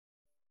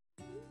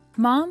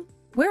Mom,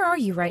 where are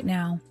you right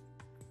now?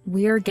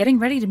 We're getting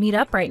ready to meet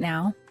up right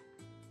now.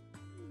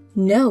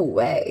 No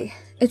way.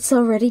 It's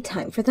already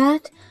time for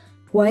that?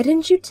 Why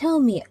didn't you tell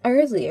me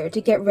earlier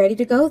to get ready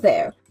to go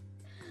there?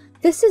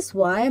 This is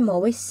why I'm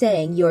always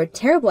saying you're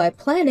terrible at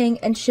planning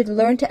and should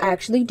learn to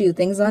actually do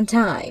things on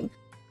time.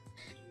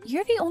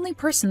 You're the only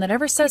person that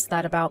ever says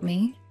that about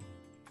me.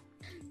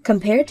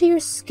 Compared to your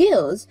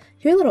skills,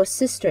 your little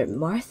sister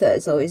Martha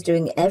is always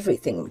doing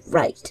everything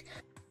right.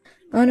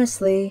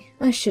 Honestly,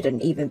 I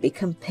shouldn't even be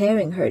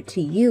comparing her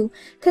to you,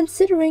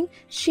 considering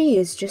she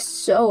is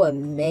just so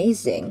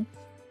amazing.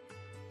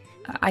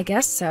 I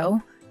guess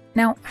so.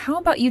 Now, how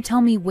about you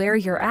tell me where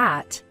you're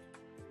at?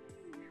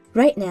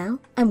 Right now,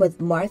 I'm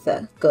with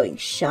Martha, going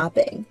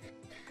shopping.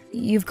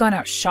 You've gone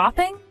out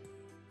shopping?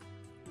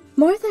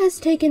 Martha has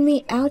taken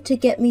me out to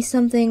get me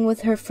something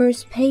with her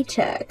first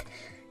paycheck.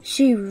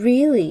 She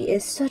really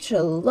is such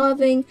a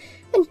loving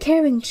and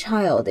caring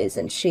child,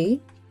 isn't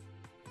she?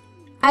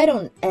 I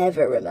don't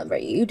ever remember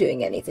you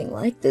doing anything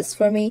like this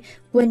for me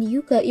when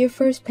you got your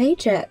first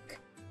paycheck.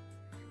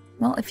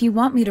 Well, if you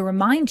want me to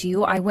remind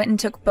you, I went and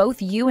took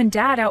both you and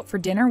Dad out for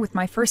dinner with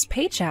my first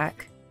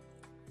paycheck.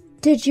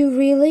 Did you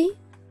really?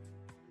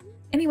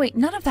 Anyway,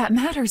 none of that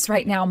matters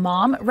right now,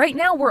 Mom. Right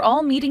now, we're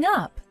all meeting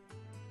up.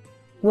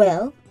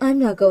 Well, I'm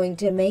not going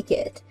to make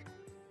it.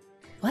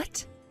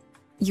 What?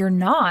 You're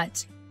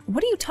not?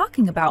 What are you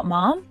talking about,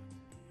 Mom?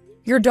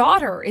 Your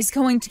daughter is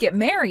going to get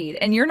married,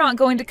 and you're not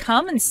going to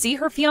come and see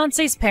her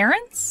fiancé's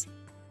parents?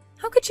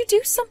 How could you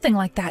do something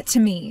like that to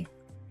me?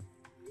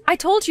 I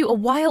told you a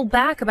while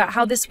back about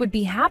how this would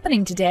be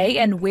happening today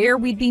and where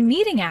we'd be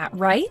meeting at,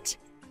 right?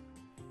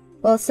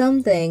 Well,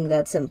 something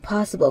that's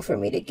impossible for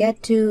me to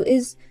get to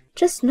is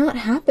just not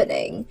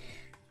happening.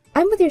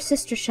 I'm with your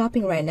sister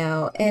shopping right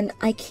now, and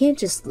I can't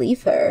just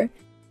leave her.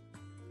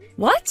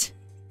 What?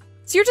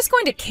 So you're just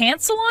going to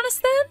cancel on us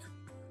then?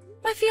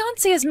 My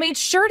fiancé has made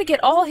sure to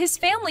get all his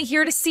family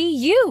here to see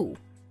you.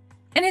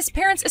 And his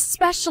parents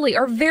especially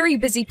are very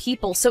busy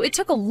people, so it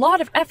took a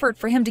lot of effort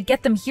for him to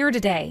get them here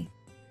today.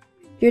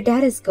 Your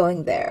dad is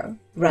going there,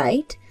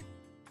 right?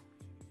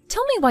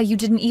 Tell me why you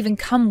didn't even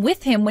come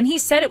with him when he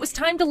said it was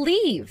time to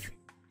leave.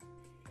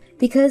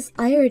 Because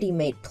I already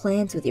made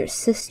plans with your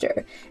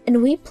sister,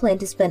 and we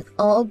planned to spend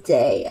all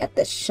day at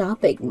the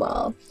shopping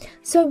mall,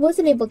 so I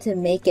wasn't able to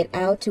make it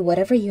out to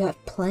whatever you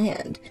have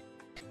planned.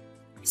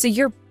 So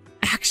you're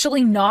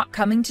actually not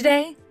coming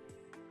today?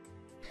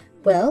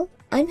 Well,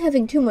 I'm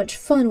having too much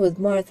fun with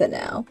Martha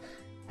now.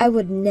 I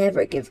would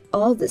never give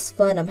all this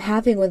fun I'm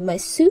having with my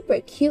super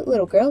cute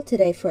little girl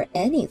today for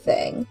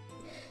anything.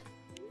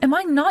 Am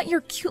I not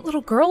your cute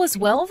little girl as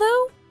well,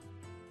 though?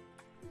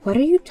 What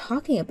are you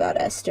talking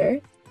about,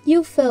 Esther?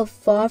 You fell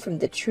far from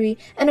the tree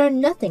and are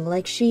nothing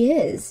like she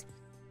is.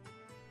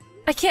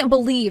 I can't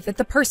believe that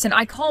the person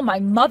I call my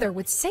mother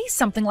would say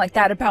something like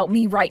that about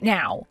me right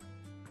now.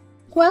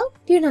 Well,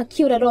 you're not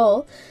cute at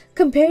all.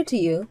 Compared to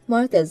you,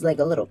 Martha's like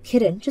a little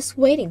kitten just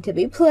waiting to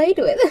be played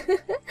with.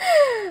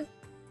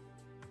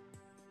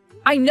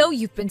 I know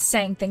you've been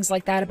saying things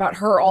like that about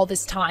her all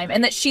this time,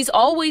 and that she's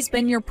always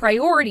been your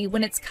priority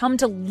when it's come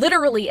to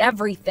literally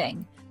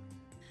everything.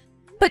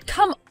 But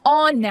come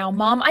on now,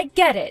 Mom, I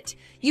get it.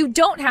 You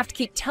don't have to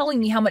keep telling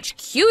me how much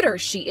cuter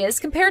she is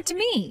compared to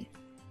me.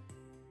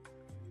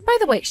 By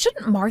the way,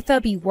 shouldn't Martha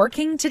be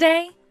working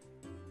today?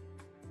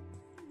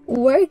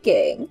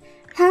 Working?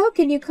 How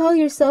can you call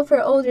yourself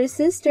her older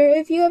sister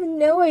if you have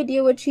no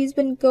idea what she's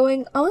been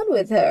going on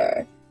with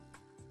her?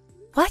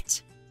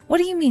 What? What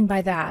do you mean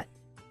by that?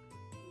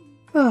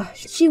 Oh,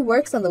 she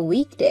works on the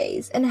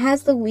weekdays and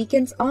has the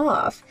weekends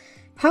off.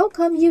 How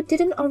come you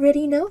didn't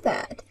already know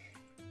that?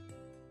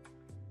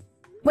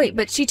 Wait,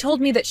 but she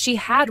told me that she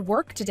had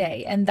work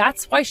today, and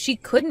that's why she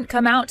couldn't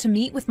come out to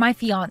meet with my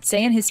fiancé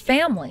and his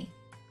family.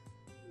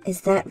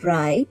 Is that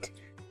right?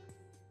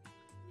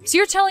 So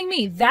you're telling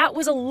me that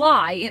was a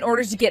lie in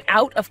order to get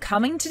out of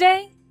coming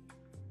today?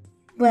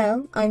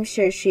 Well, I'm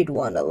sure she'd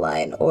want a lie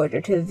in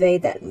order to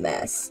evade that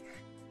mess.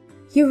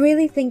 You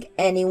really think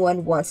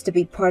anyone wants to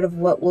be part of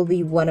what will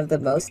be one of the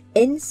most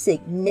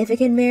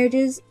insignificant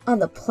marriages on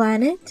the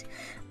planet?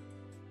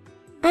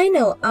 I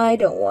know I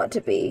don't want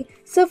to be,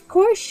 so of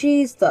course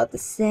she's thought the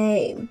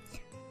same.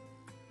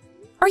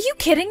 Are you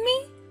kidding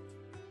me?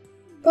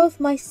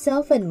 Both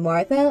myself and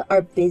Martha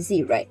are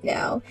busy right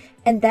now,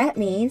 and that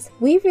means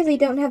we really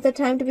don't have the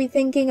time to be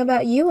thinking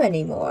about you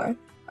anymore.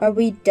 Are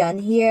we done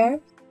here?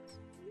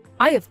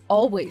 I have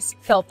always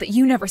felt that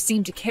you never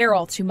seemed to care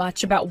all too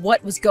much about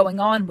what was going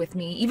on with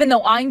me, even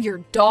though I'm your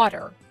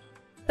daughter.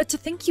 But to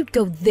think you'd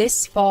go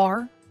this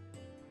far?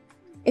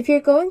 If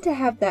you're going to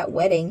have that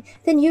wedding,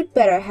 then you'd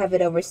better have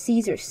it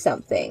overseas or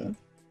something.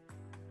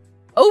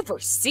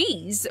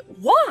 Overseas?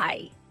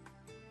 Why?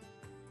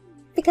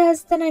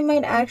 Because then I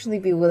might actually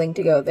be willing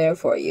to go there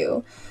for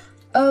you.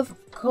 Of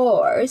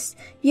course,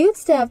 you'd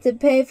still have to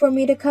pay for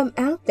me to come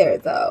out there,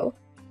 though.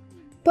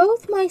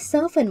 Both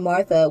myself and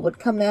Martha would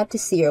come out to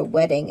see your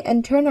wedding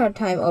and turn our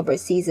time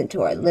overseas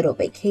into our little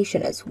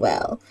vacation as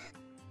well.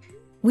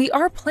 We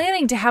are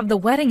planning to have the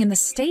wedding in the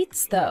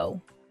States,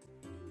 though.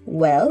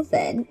 Well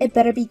then, it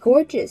better be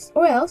gorgeous,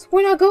 or else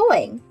we're not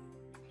going.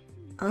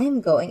 I'm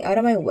going out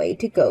of my way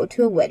to go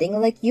to a wedding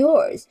like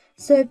yours,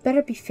 so it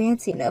better be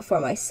fancy enough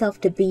for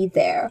myself to be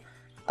there.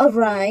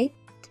 Alright?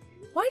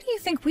 Why do you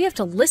think we have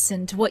to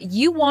listen to what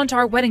you want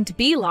our wedding to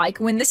be like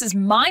when this is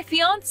my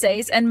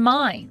fiancé's and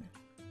mine?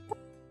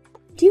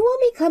 Do you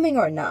want me coming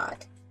or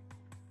not?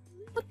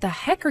 What the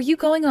heck are you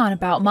going on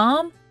about,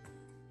 Mom?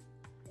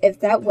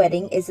 If that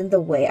wedding isn't the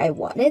way I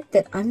want it,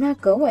 then I'm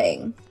not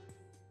going.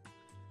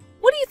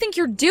 What do you think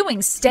you're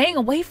doing staying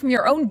away from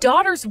your own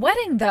daughter's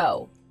wedding,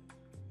 though?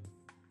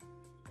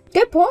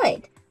 Good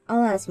point.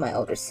 I'll ask my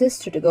older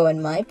sister to go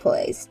in my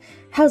place.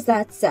 How's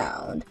that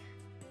sound?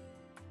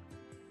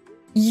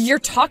 You're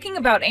talking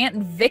about Aunt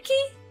Vicky?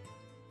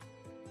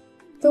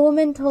 The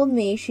woman told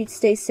me she'd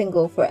stay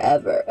single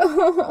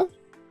forever.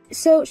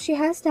 So she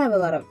has to have a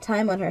lot of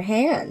time on her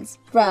hands,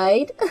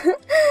 right?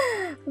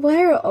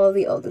 Why are all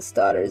the oldest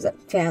daughters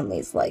at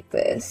families like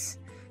this?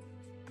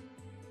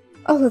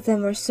 All of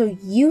them are so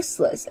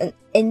useless and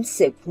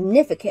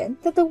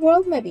insignificant that the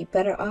world might be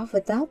better off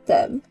without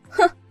them.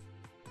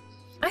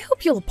 I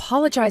hope you'll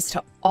apologize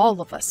to all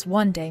of us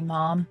one day,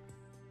 Mom.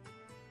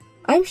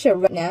 I'm sure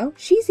right now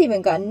she's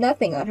even got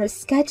nothing on her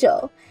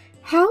schedule.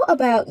 How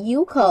about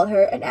you call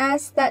her and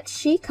ask that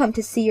she come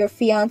to see your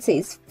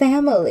fiancé's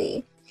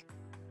family?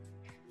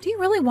 Do you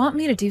really want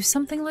me to do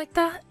something like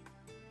that?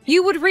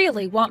 You would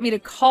really want me to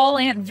call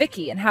Aunt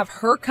Vicky and have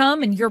her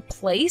come in your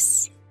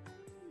place?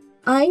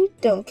 I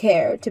don't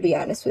care, to be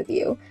honest with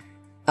you.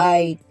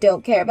 I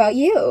don't care about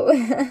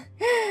you.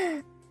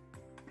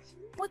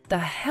 What the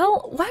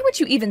hell? Why would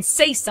you even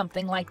say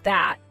something like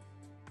that?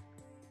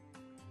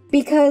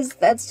 Because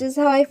that's just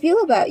how I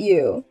feel about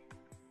you.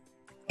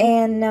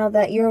 And now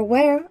that you're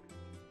aware,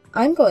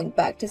 I'm going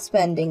back to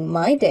spending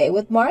my day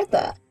with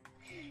Martha.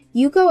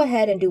 You go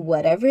ahead and do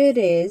whatever it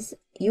is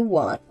you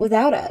want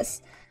without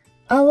us.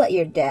 I'll let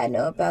your dad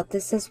know about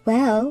this as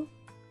well.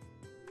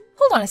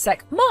 Hold on a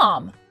sec.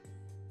 Mom!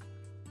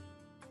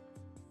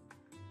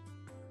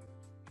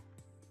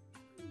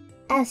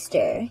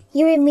 Esther,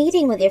 you were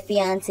meeting with your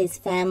fiancé's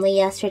family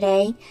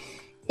yesterday.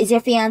 Is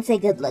your fiancé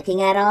good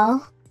looking at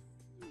all?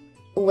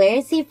 Where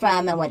is he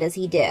from and what does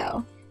he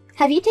do?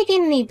 Have you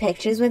taken any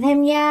pictures with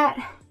him yet?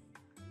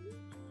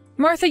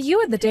 Martha,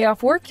 you had the day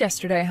off work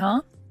yesterday,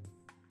 huh?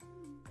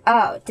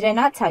 Oh, did I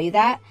not tell you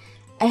that?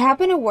 I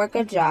happen to work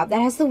a job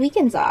that has the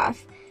weekends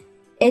off.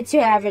 It's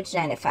your average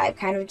 9 to 5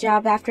 kind of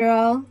job after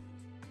all.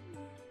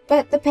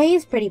 But the pay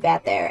is pretty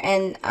bad there,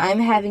 and I'm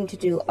having to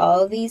do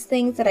all these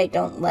things that I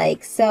don't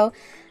like, so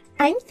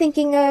I'm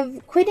thinking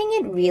of quitting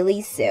it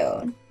really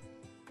soon.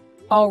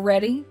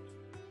 Already?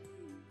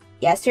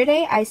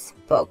 Yesterday, I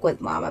spoke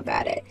with Mom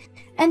about it,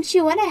 and she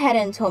went ahead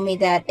and told me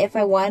that if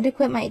I wanted to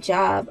quit my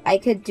job, I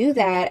could do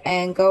that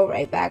and go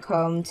right back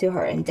home to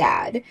her and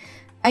Dad.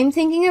 I'm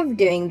thinking of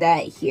doing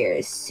that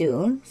here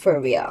soon, for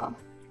real.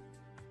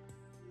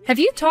 Have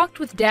you talked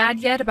with Dad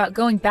yet about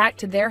going back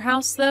to their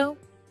house, though?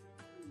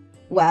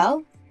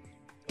 Well,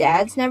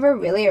 Dad's never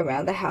really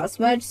around the house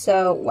much,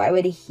 so why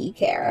would he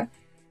care?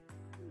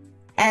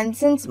 And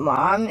since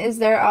Mom is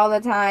there all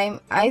the time,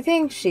 I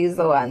think she's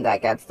the one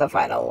that gets the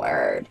final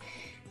word.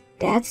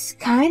 Dad's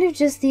kind of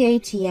just the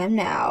ATM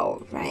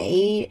now,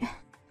 right?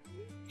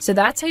 So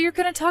that's how you're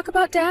going to talk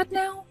about Dad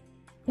now?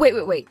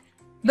 Wait.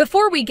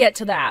 Before we get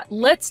to that,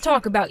 let's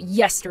talk about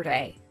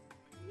yesterday.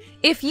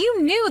 If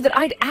you knew that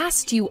I'd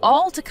asked you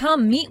all to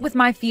come meet with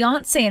my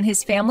fiancé and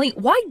his family,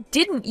 why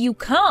didn't you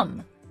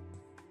come?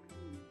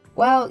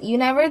 Well, you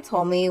never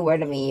told me where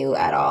to meet you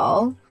at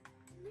all.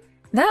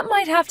 That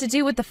might have to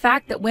do with the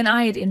fact that when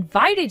I had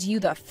invited you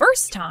the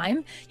first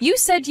time, you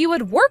said you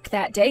had work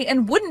that day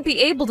and wouldn't be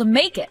able to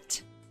make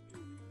it.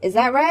 Is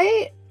that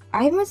right?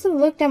 I must have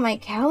looked at my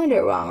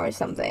calendar wrong or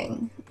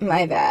something.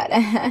 My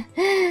bad.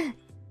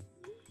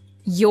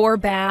 You're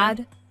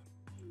bad?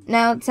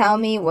 Now tell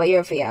me what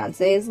your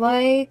fiancé is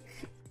like.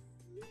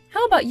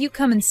 How about you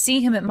come and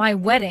see him at my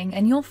wedding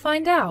and you'll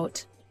find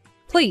out?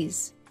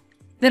 Please.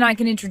 Then I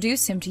can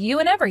introduce him to you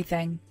and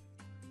everything.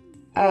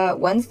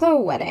 When's the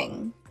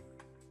wedding?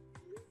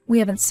 We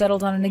haven't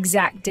settled on an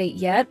exact date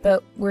yet,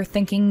 but we're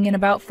thinking in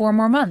about 4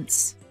 more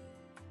months.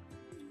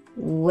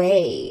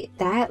 Wait,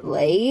 that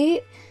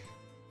late?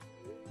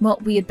 Well,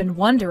 we had been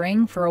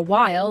wondering for a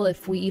while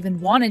if we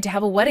even wanted to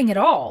have a wedding at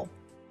all.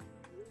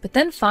 But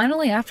then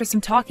finally, after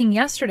some talking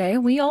yesterday,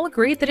 we all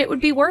agreed that it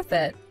would be worth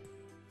it.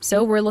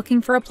 So we're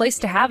looking for a place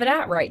to have it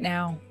at right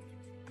now.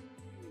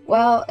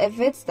 Well, if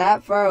it's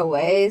that far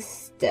away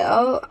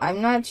still,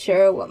 I'm not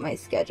sure what my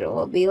schedule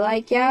will be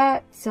like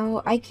yet,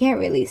 so I can't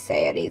really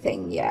say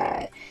anything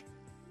yet.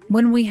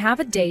 When we have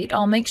a date,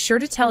 I'll make sure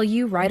to tell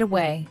you right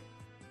away.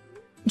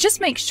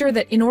 Just make sure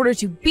that in order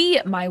to be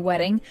at my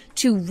wedding,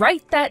 to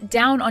write that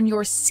down on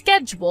your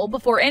schedule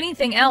before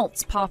anything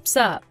else pops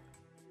up.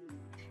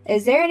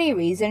 Is there any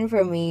reason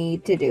for me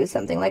to do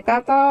something like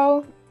that,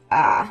 though?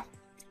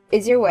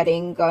 Is your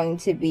wedding going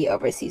to be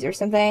overseas or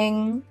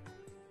something?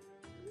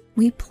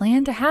 We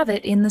plan to have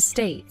it in the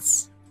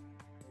States.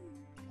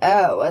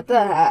 Oh, what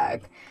the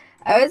heck?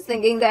 I was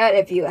thinking that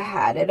if you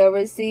had it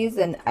overseas,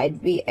 then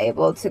I'd be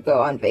able to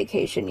go on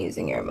vacation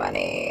using your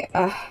money.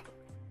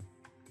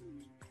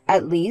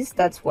 At least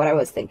that's what I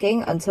was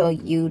thinking until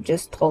you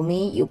just told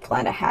me you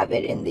plan to have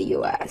it in the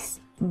US.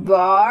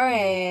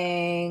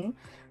 Boring.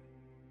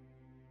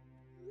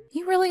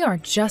 You really are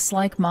just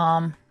like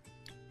Mom.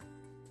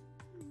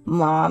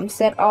 Mom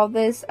said all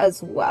this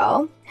as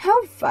well?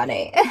 How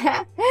funny.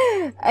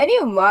 I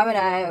knew Mom and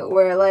I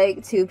were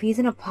like two peas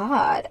in a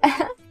pod.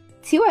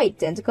 Two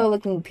identical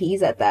looking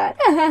peas at that.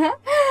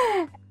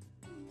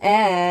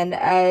 And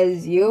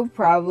as you're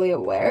probably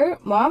aware,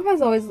 Mom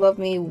has always loved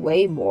me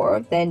way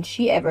more than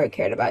she ever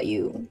cared about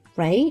you,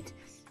 right?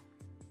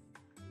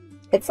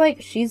 It's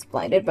like she's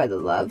blinded by the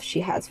love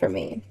she has for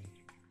me.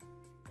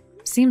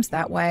 Seems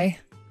that way.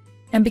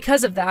 And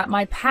because of that,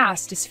 my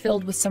past is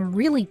filled with some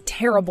really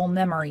terrible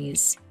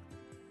memories.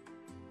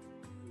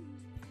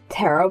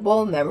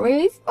 Terrible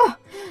memories? Oh,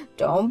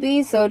 don't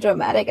be so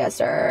dramatic,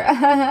 Esther.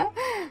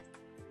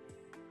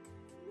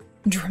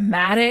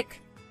 Dramatic?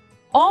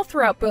 All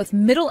throughout both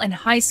middle and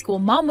high school,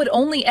 Mom would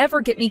only ever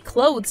get me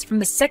clothes from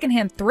the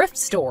secondhand thrift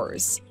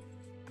stores.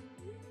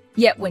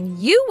 Yet when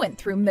you went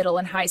through middle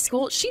and high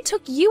school, she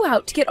took you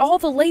out to get all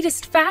the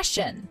latest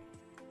fashion.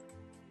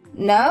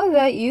 Now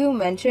that you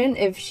mention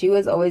if she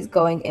was always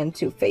going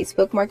into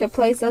Facebook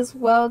Marketplace as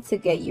well to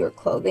get your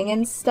clothing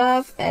and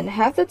stuff, and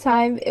half the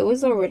time it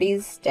was already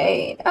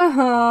stained.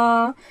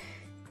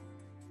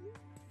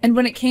 And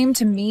when it came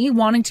to me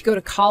wanting to go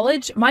to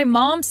college, my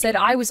mom said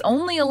I was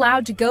only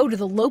allowed to go to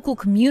the local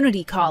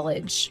community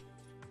college.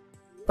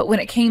 But when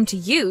it came to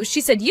you,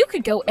 she said you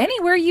could go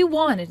anywhere you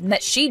wanted and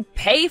that she'd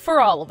pay for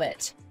all of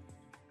it.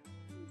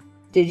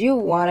 Did you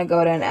want to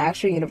go to an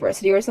actual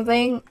university or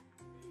something?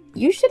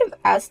 You should have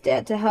asked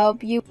Dad to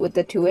help you with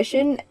the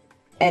tuition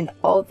and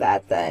all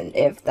that then,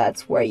 if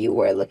that's where you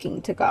were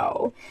looking to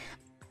go.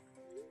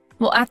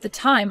 Well, at the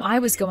time I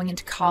was going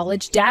into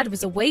college, Dad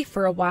was away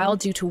for a while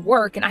due to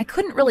work, and I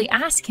couldn't really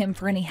ask him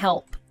for any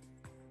help.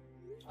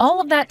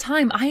 All of that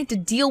time, I had to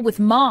deal with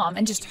Mom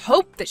and just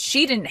hope that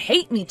she didn't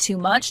hate me too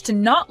much to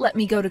not let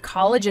me go to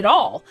college at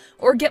all,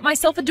 or get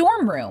myself a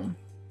dorm room.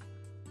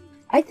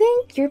 I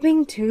think you're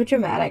being too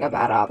dramatic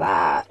about all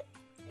that.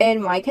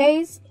 In my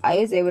case, I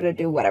was able to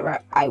do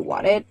whatever I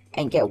wanted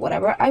and get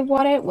whatever I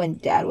wanted when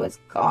Dad was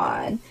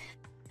gone.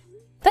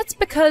 That's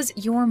because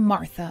you're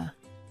Martha.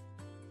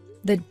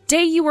 The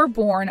day you were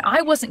born,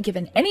 I wasn't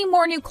given any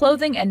more new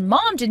clothing, and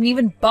Mom didn't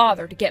even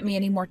bother to get me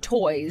any more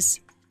toys.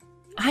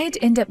 I had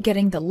to end up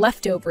getting the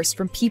leftovers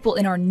from people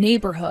in our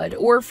neighborhood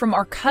or from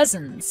our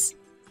cousins.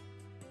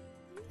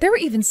 There were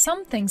even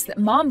some things that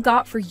Mom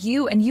got for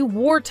you and you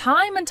wore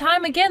time and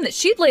time again that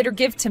she'd later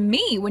give to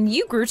me when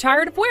you grew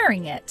tired of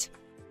wearing it.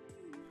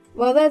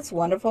 Well, that's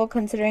wonderful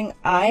considering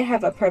I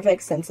have a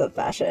perfect sense of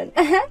fashion.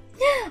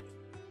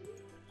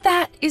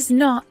 That is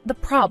not the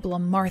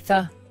problem,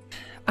 Martha.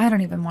 I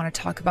don't even want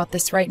to talk about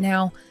this right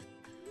now.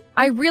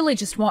 I really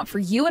just want for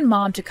you and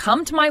Mom to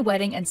come to my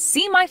wedding and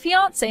see my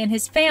fiancé and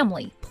his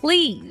family,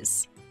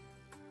 please.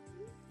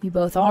 You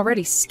both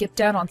already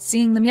skipped out on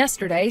seeing them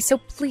yesterday, so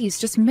please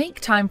just make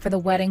time for the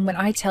wedding when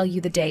I tell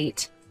you the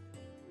date.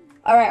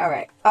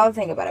 Alright. I'll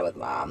think about it with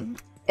Mom.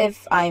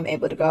 If I'm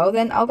able to go,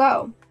 then I'll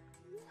go.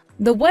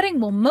 The wedding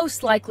will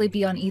most likely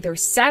be on either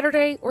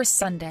Saturday or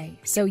Sunday,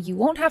 so you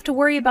won't have to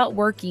worry about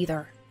work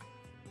either.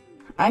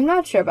 I'm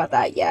not sure about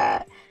that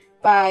yet.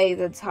 By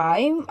the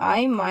time,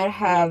 I might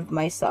have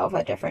myself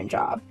a different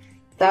job.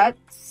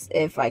 That's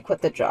if I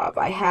quit the job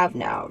I have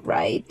now,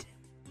 right?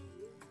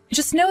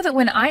 Just know that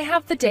when I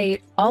have the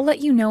date, I'll let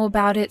you know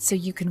about it so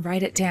you can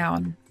write it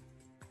down.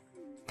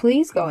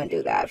 Please go and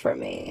do that for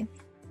me.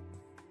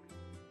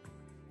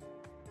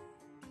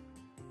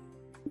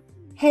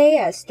 Hey,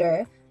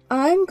 Esther.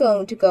 I'm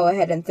going to go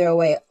ahead and throw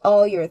away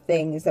all your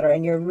things that are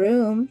in your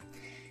room.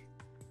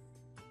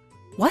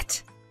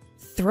 What?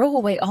 Throw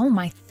away all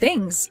my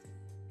things?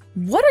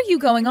 What are you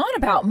going on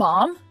about,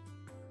 Mom?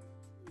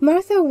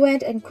 Martha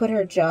went and quit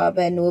her job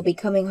and will be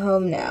coming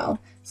home now,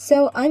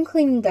 so I'm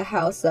cleaning the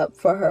house up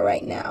for her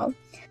right now.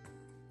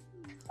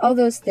 All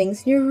those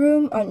things in your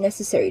room aren't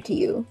necessary to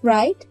you,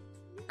 right?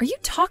 Are you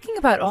talking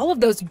about all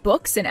of those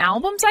books and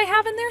albums I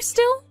have in there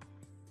still?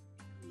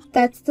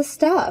 That's the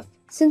stuff.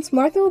 Since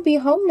Martha will be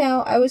home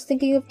now, I was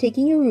thinking of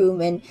taking your room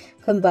and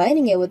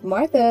combining it with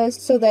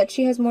Martha's so that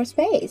she has more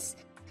space.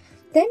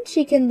 Then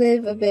she can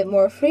live a bit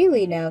more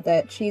freely now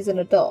that she's an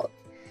adult.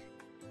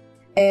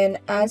 And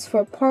as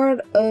for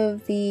part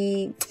of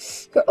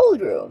her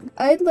old room,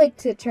 I'd like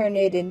to turn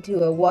it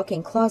into a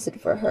walk-in closet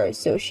for her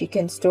so she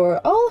can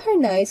store all her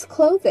nice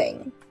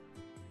clothing.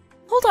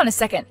 Hold on a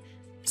second.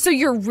 So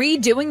you're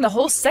redoing the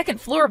whole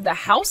second floor of the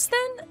house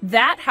then?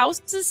 That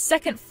house's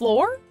second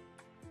floor?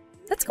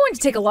 That's going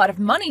to take a lot of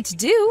money to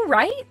do,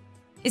 right?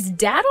 Is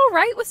Dad all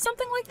right with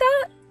something like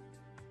that?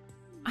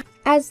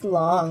 As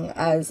long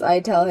as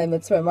I tell him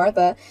it's for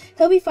Martha,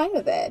 he'll be fine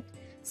with it.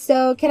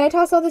 So, can I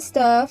toss all this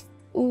stuff?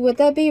 Would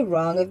that be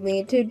wrong of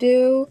me to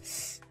do?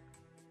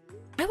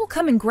 I will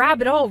come and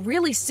grab it all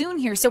really soon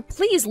here, so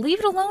please leave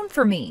it alone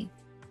for me.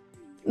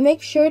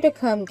 Make sure to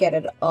come get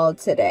it all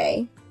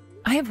today.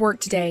 I have work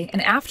today,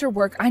 and after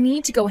work, I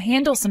need to go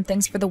handle some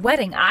things for the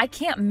wedding. I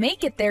can't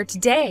make it there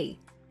today.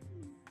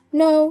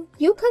 No,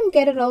 you come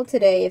get it all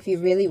today if you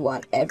really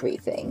want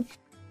everything.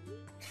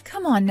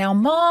 Come on now,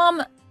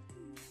 Mom.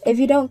 If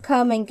you don't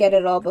come and get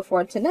it all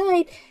before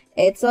tonight,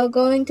 it's all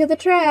going to the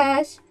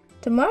trash.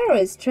 Tomorrow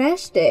is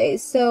trash day,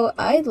 so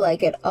I'd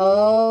like it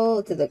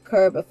all to the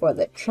curb before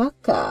the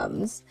truck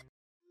comes.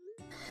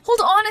 Hold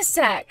on a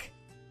sec.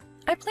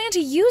 I plan to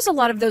use a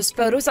lot of those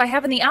photos I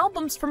have in the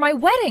albums for my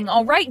wedding,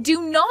 all right?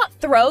 Do not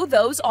throw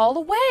those all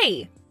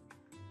away.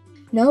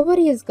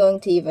 Nobody is going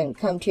to even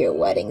come to your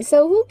wedding,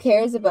 so who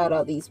cares about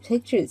all these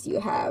pictures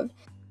you have?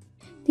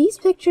 These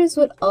pictures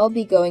would all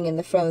be going in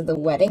the front of the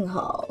wedding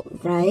hall,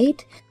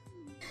 right?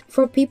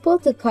 For people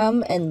to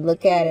come and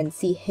look at and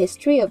see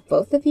history of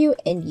both of you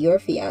and your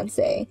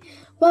fiancé.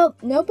 Well,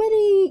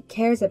 nobody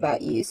cares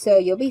about you, so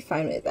you'll be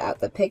fine without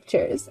the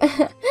pictures.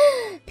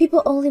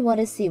 People only want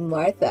to see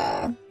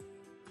Martha.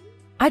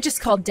 I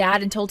just called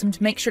Dad and told him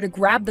to make sure to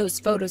grab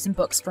those photos and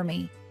books for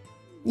me.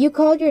 You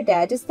called your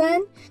dad just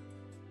then?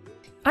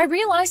 I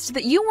realized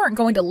that you weren't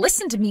going to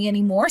listen to me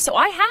anymore, so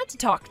I had to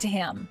talk to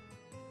him.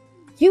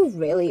 You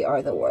really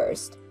are the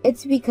worst.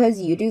 It's because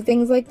you do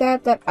things like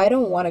that that I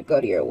don't want to go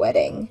to your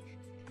wedding.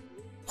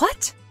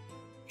 What?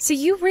 So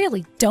you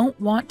really don't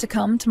want to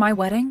come to my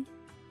wedding?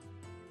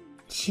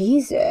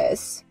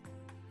 Jesus.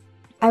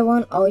 I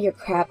want all your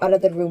crap out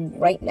of the room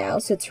right now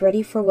so it's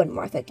ready for when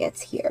Martha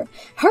gets here.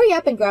 Hurry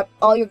up and grab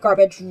all your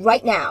garbage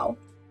right now.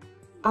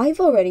 I've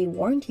already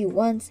warned you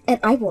once, and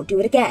I won't do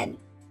it again.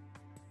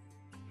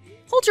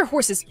 Hold your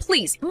horses,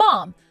 please.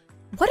 Mom,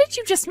 what did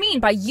you just mean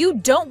by you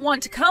don't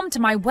want to come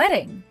to my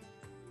wedding?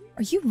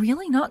 Are you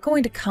really not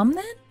going to come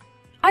then?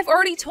 I've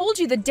already told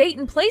you the date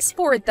and place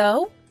for it,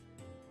 though.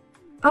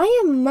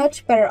 I am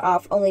much better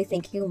off only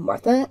thinking of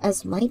Martha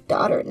as my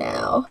daughter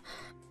now.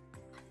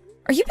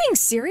 Are you being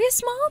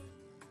serious, Mom?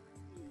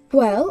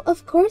 Well,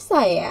 of course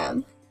I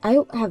am. I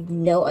have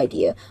no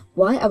idea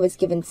why I was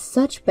given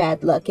such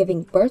bad luck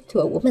giving birth to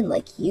a woman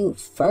like you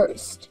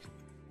first.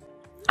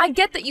 I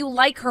get that you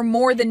like her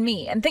more than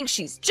me and think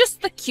she's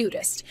just the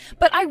cutest,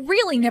 but I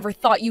really never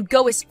thought you'd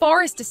go as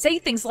far as to say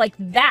things like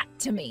that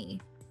to me.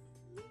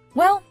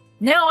 Well,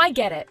 now I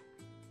get it.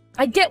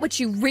 I get what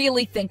you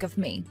really think of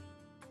me.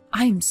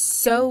 I'm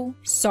so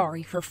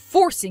sorry for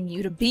forcing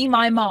you to be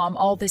my mom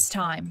all this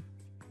time.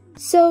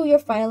 So you're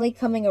finally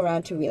coming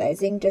around to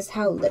realizing just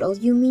how little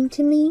you mean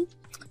to me?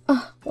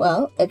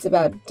 Well, it's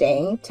about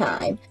dang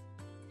time.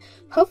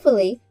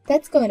 Hopefully,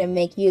 that's going to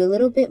make you a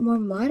little bit more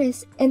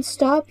modest and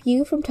stop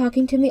you from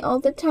talking to me all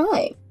the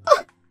time.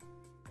 I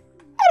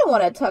don't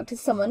want to talk to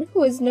someone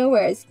who is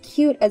nowhere as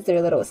cute as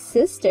their little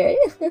sister.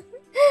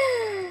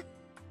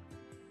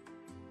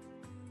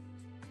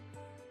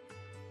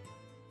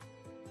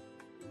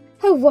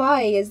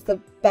 Hawaii is the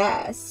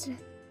best.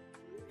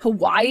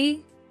 Hawaii?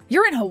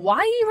 You're in Hawaii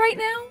right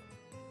now?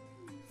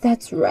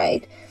 That's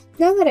right.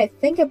 Now that I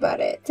think about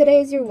it,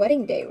 today is your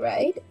wedding day,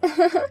 right?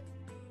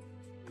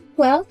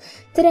 Well,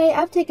 today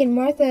I've taken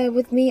Martha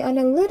with me on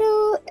a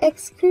little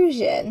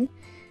excursion,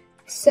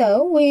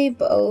 so we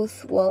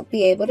both won't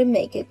be able to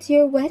make it to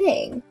your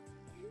wedding.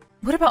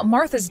 What about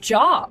Martha's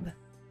job?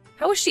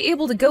 How is she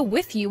able to go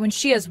with you when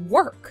she has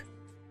work?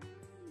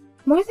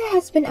 Martha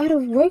has been out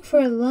of work for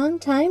a long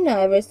time now,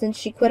 ever since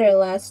she quit her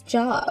last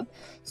job,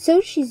 so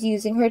she's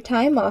using her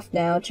time off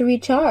now to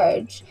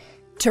recharge.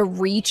 To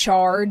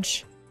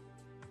recharge?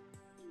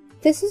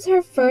 This is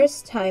her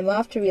first time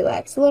off to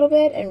relax a little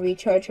bit and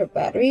recharge her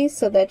batteries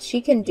so that she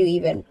can do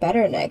even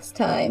better next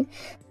time.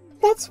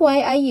 That's why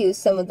I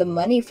used some of the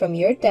money from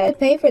your dad to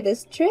pay for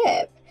this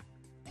trip.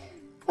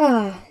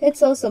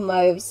 It's also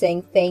my way of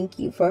saying thank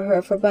you for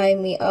her for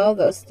buying me all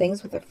those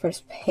things with her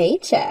first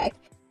paycheck.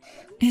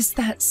 Is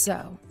that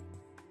so?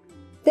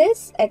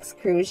 This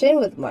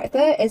excursion with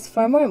Martha is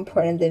far more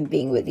important than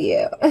being with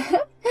you.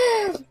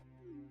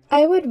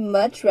 I would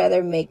much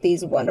rather make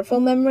these wonderful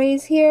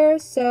memories here,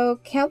 so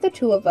count the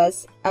two of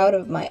us out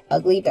of my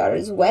ugly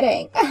daughter's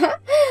wedding.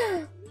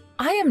 I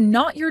am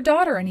not your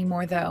daughter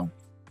anymore, though.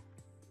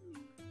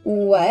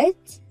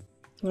 What?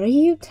 What are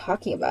you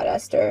talking about,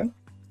 Esther?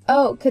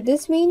 Oh, could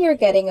this mean you're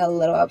getting a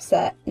little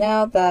upset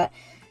now that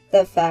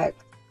the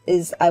fact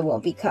is I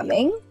won't be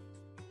coming?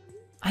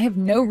 I have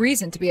no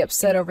reason to be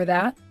upset over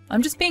that.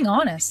 I'm just being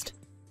honest.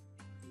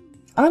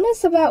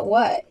 Honest about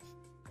what?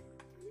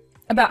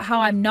 About how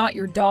I'm not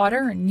your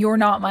daughter and you're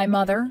not my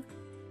mother.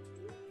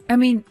 I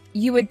mean,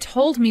 you had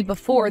told me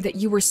before that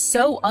you were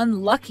so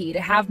unlucky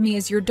to have me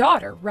as your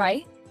daughter,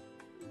 right?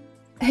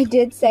 I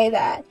did say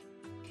that.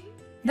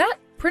 That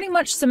pretty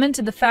much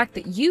cemented the fact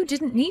that you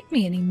didn't need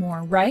me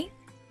anymore, right?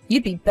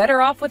 You'd be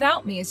better off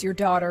without me as your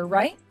daughter,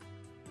 right?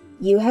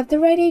 You have the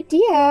right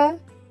idea.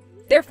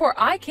 Therefore,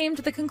 I came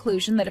to the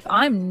conclusion that if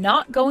I'm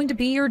not going to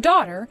be your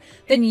daughter,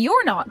 then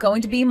you're not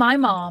going to be my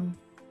mom.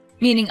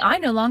 Meaning I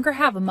no longer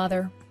have a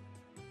mother.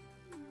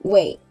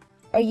 Wait,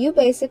 are you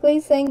basically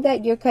saying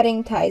that you're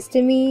cutting ties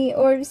to me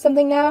or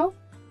something now?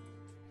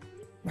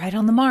 Right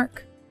on the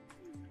mark.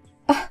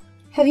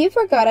 Have you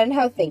forgotten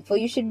how thankful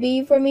you should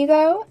be for me,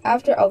 though,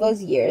 after all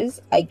those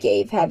years I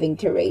gave having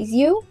to raise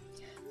you?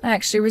 I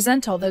actually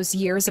resent all those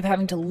years of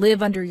having to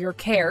live under your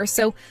care,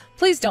 so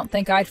please don't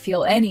think I'd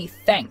feel any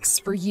thanks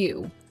for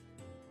you.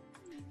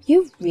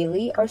 You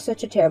really are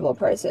such a terrible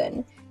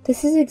person.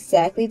 This is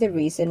exactly the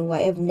reason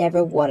why I've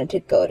never wanted to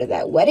go to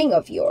that wedding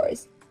of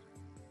yours.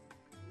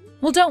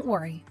 Well, don't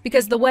worry,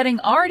 because the wedding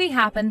already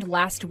happened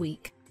last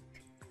week.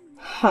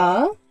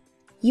 Huh?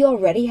 You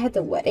already had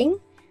the wedding?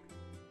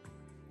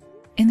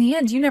 In the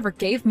end, you never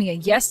gave me a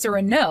yes or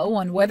a no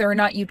on whether or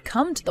not you'd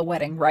come to the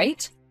wedding,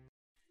 right?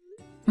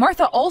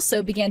 Martha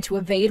also began to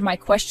evade my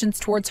questions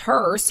towards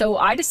her, so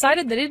I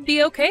decided that it'd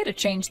be okay to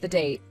change the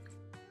date.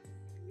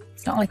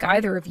 It's not like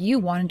either of you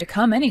wanted to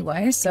come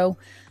anyway, so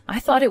I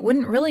thought it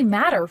wouldn't really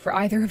matter for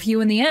either of you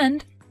in the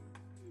end.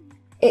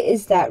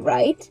 Is that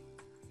right?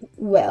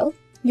 Well,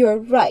 you're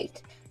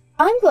right.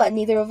 I'm glad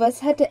neither of us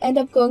had to end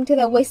up going to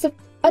that waste of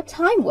a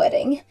time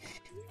wedding.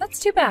 That's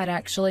too bad,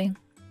 actually.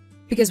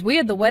 Because we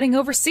had the wedding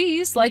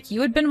overseas, like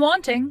you had been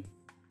wanting.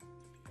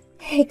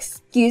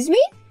 Excuse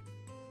me?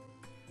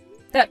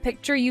 That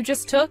picture you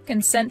just took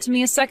and sent to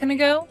me a second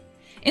ago?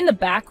 In the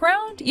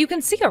background, you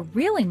can see a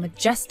really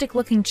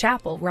majestic-looking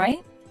chapel,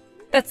 right?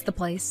 That's the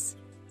place.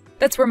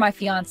 That's where my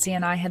fiancé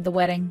and I had the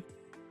wedding.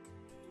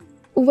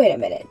 Wait a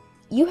minute.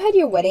 You had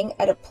your wedding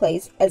at a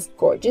place as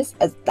gorgeous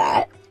as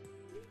that?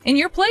 In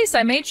your place,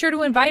 I made sure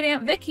to invite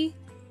Aunt Vicky.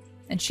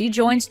 And she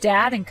joined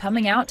Dad in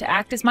coming out to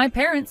act as my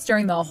parents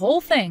during the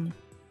whole thing.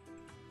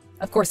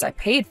 Of course, I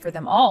paid for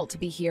them all to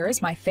be here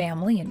as my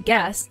family and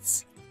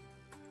guests.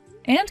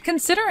 And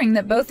considering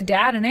that both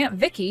Dad and Aunt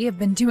Vicky have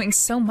been doing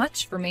so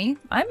much for me,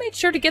 I made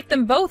sure to get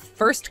them both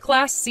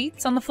first-class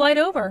seats on the flight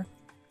over.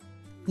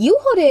 You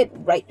hold it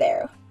right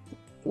there.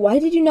 Why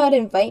did you not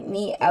invite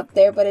me out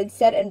there but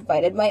instead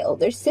invited my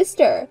older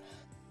sister?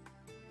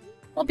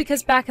 Well,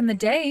 because back in the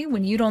day,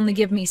 when you'd only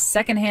give me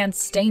secondhand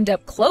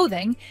stained-up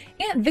clothing,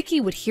 Aunt Vicky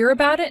would hear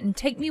about it and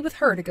take me with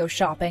her to go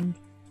shopping.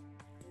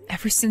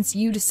 Ever since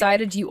you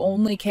decided you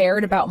only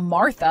cared about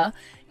Martha,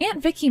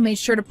 Aunt Vicky made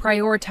sure to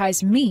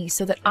prioritize me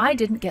so that I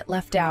didn't get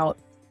left out.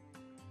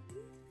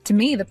 To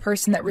me, the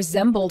person that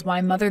resembled my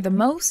mother the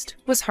most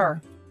was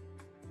her.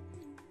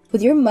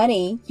 With your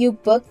money, you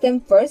booked them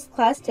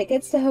first-class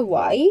tickets to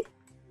Hawaii?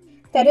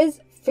 That is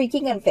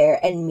freaking unfair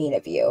and mean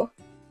of you.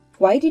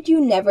 Why did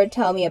you never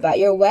tell me about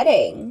your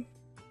wedding?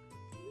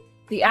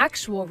 The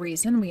actual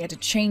reason we had to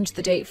change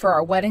the date for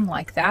our wedding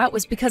like that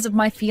was because of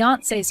my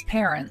fiancé's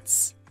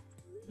parents.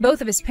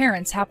 Both of his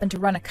parents happened to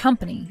run a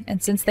company,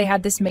 and since they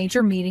had this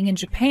major meeting in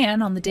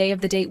Japan on the day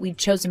of the date we'd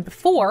chosen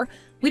before,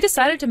 we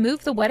decided to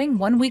move the wedding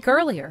 1 week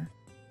earlier.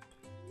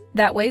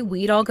 That way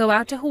we'd all go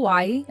out to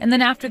Hawaii, and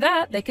then after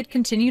that they could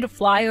continue to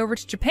fly over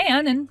to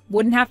Japan and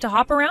wouldn't have to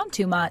hop around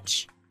too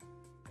much.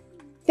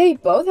 They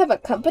both have a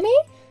company?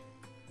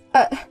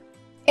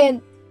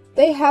 And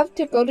they have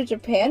to go to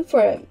Japan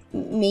for a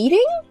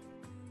meeting?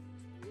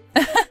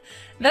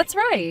 That's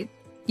right.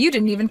 You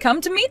didn't even come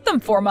to meet them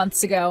 4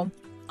 months ago.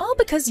 All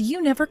because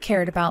you never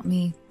cared about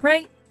me,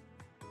 right?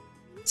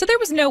 So there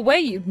was no way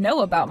you'd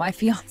know about my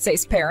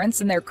fiancé's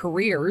parents and their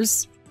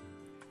careers.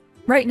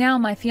 Right now,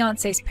 my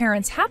fiancé's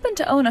parents happen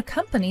to own a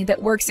company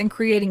that works in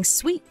creating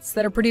sweets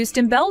that are produced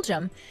in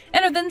Belgium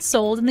and are then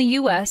sold in the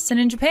US and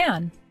in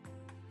Japan.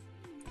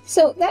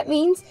 So that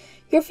means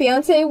your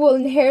fiancé will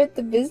inherit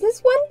the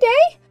business one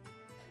day?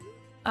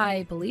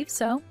 I believe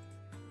so.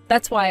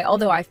 That's why,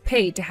 although I've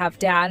paid to have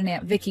Dad and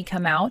Aunt Vicky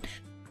come out,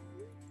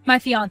 my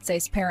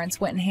fiancé's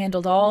parents went and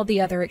handled all the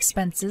other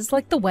expenses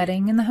like the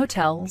wedding and the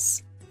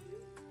hotels.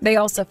 They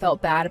also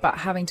felt bad about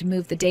having to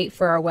move the date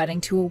for our wedding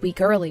to a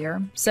week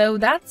earlier, so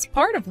that's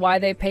part of why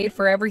they paid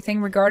for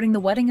everything regarding the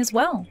wedding as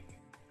well.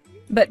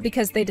 But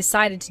because they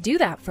decided to do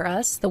that for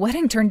us, the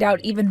wedding turned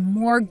out even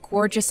more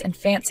gorgeous and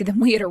fancy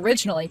than we had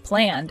originally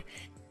planned.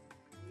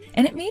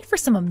 And it made for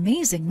some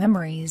amazing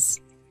memories.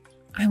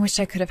 I wish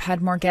I could have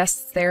had more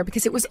guests there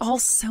because it was all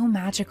so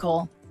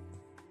magical.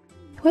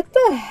 What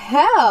the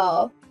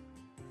hell?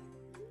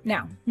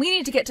 Now, we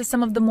need to get to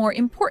some of the more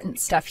important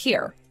stuff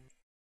here.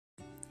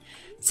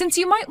 Since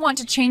you might want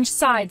to change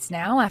sides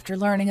now after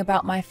learning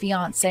about my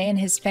fiancé and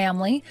his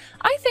family,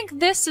 I think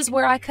this is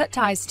where I cut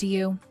ties to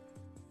you.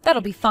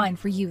 That'll be fine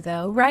for you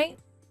though, right?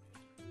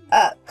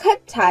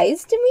 Cut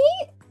ties to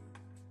me?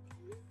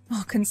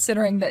 Well,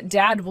 considering that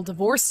Dad will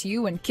divorce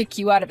you and kick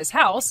you out of his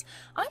house,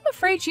 I'm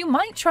afraid you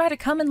might try to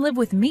come and live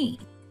with me.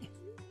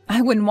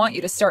 I wouldn't want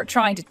you to start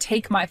trying to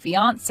take my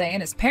fiancé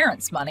and his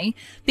parents' money,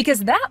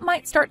 because that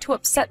might start to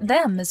upset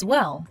them as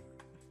well.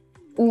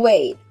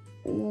 Wait,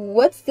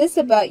 what's this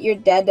about your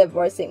dad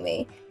divorcing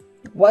me?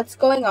 What's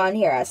going on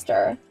here,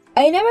 Esther?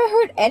 I never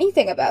heard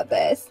anything about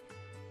this.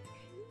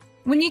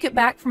 When you get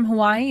back from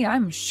Hawaii,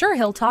 I'm sure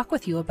he'll talk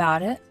with you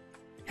about it.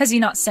 Has he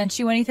not sent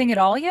you anything at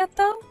all yet,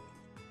 though?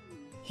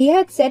 He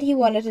had said he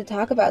wanted to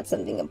talk about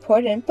something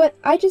important, but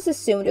I just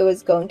assumed it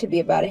was going to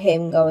be about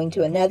him going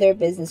to another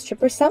business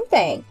trip or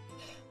something.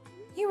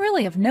 You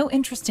really have no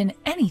interest in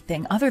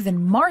anything other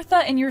than Martha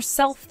and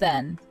yourself,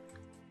 then.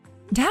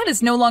 Dad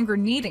is no longer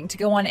needing to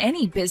go on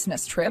any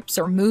business trips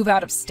or move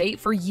out of state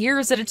for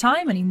years at a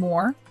time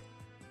anymore.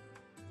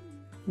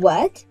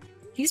 What?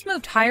 He's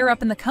moved higher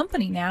up in the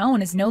company now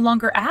and is no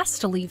longer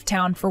asked to leave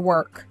town for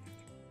work.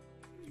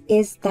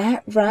 Is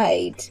that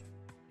right?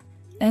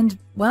 And,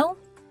 well,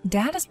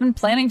 Dad has been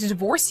planning to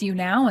divorce you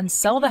now and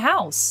sell the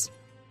house.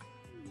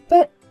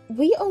 But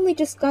we only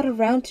just got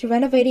around to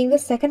renovating the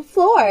second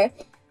floor.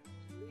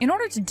 In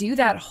order to do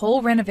that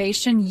whole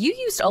renovation, you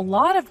used a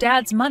lot of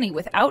Dad's money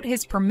without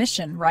his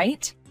permission,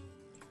 right?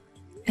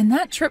 And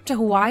that trip to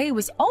Hawaii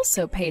was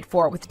also paid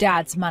for with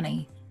Dad's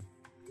money.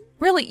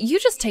 Really, you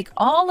just take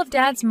all of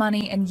Dad's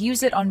money and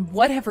use it on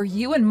whatever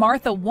you and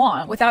Martha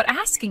want without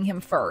asking him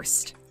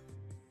first.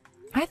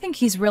 I think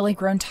he's really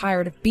grown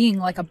tired of being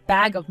like a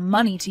bag of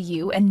money to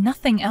you and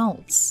nothing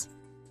else.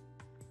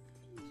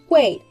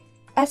 Wait,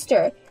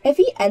 Esther, if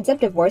he ends up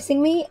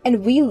divorcing me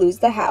and we lose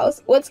the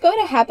house, what's going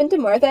to happen to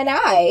Martha and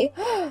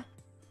I?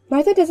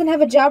 Martha doesn't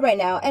have a job right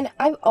now, and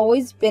I've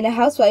always been a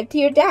housewife to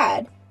your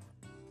dad.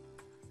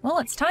 Well,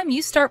 it's time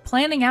you start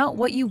planning out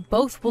what you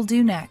both will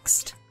do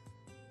next.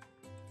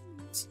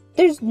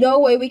 There's no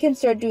way we can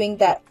start doing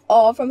that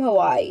all from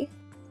Hawaii.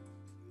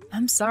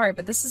 I'm sorry,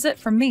 but this is it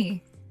from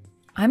me.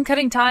 I'm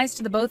cutting ties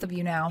to the both of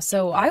you now,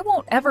 so I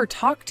won't ever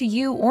talk to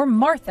you or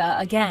Martha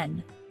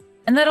again.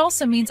 And that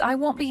also means I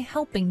won't be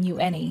helping you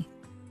any.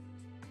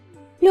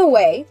 No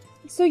way.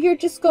 So you're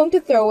just going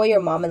to throw away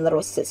your mom and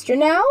little sister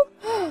now?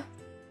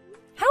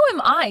 How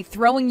am I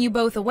throwing you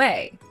both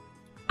away?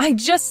 I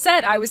just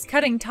said I was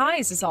cutting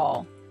ties is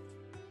all.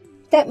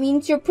 That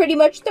means you're pretty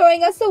much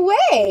throwing us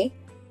away.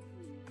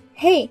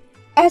 Hey,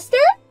 Esther?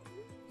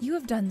 You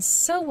have done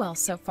so well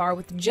so far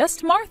with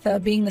just Martha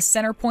being the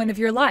center point of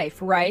your life,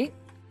 right?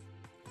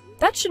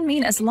 That should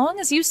mean as long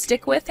as you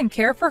stick with and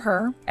care for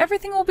her,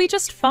 everything will be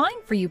just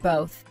fine for you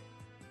both.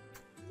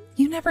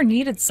 You never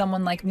needed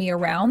someone like me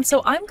around,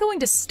 so I'm going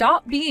to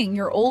stop being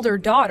your older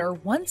daughter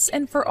once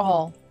and for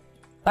all.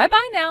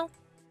 Bye-bye now.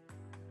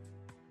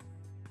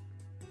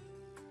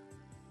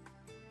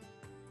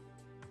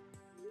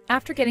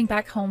 After getting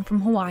back home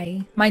from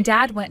Hawaii, my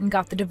dad went and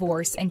got the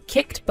divorce and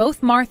kicked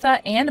both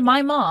Martha and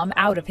my mom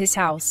out of his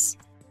house.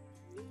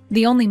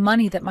 The only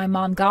money that my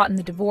mom got in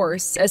the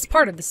divorce, as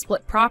part of the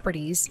split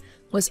properties,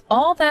 was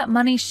all that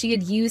money she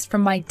had used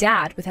from my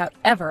dad without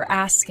ever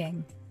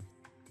asking.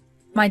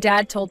 My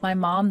dad told my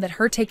mom that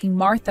her taking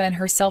Martha and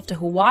herself to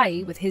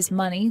Hawaii with his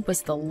money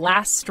was the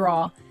last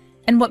straw,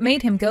 and what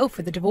made him go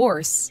for the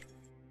divorce.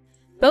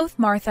 Both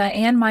Martha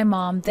and my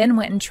mom then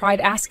went and tried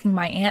asking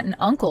my aunt and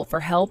uncle for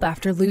help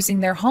after losing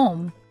their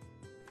home.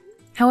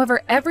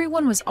 However,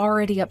 everyone was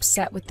already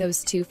upset with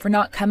those two for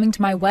not coming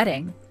to my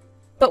wedding,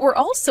 but were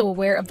also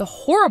aware of the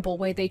horrible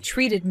way they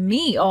treated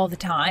me all the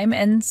time,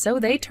 and so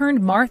they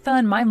turned Martha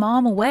and my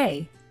mom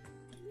away.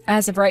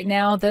 As of right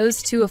now,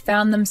 those two have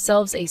found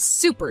themselves a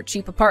super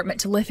cheap apartment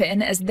to live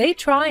in as they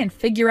try and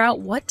figure out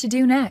what to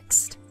do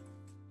next.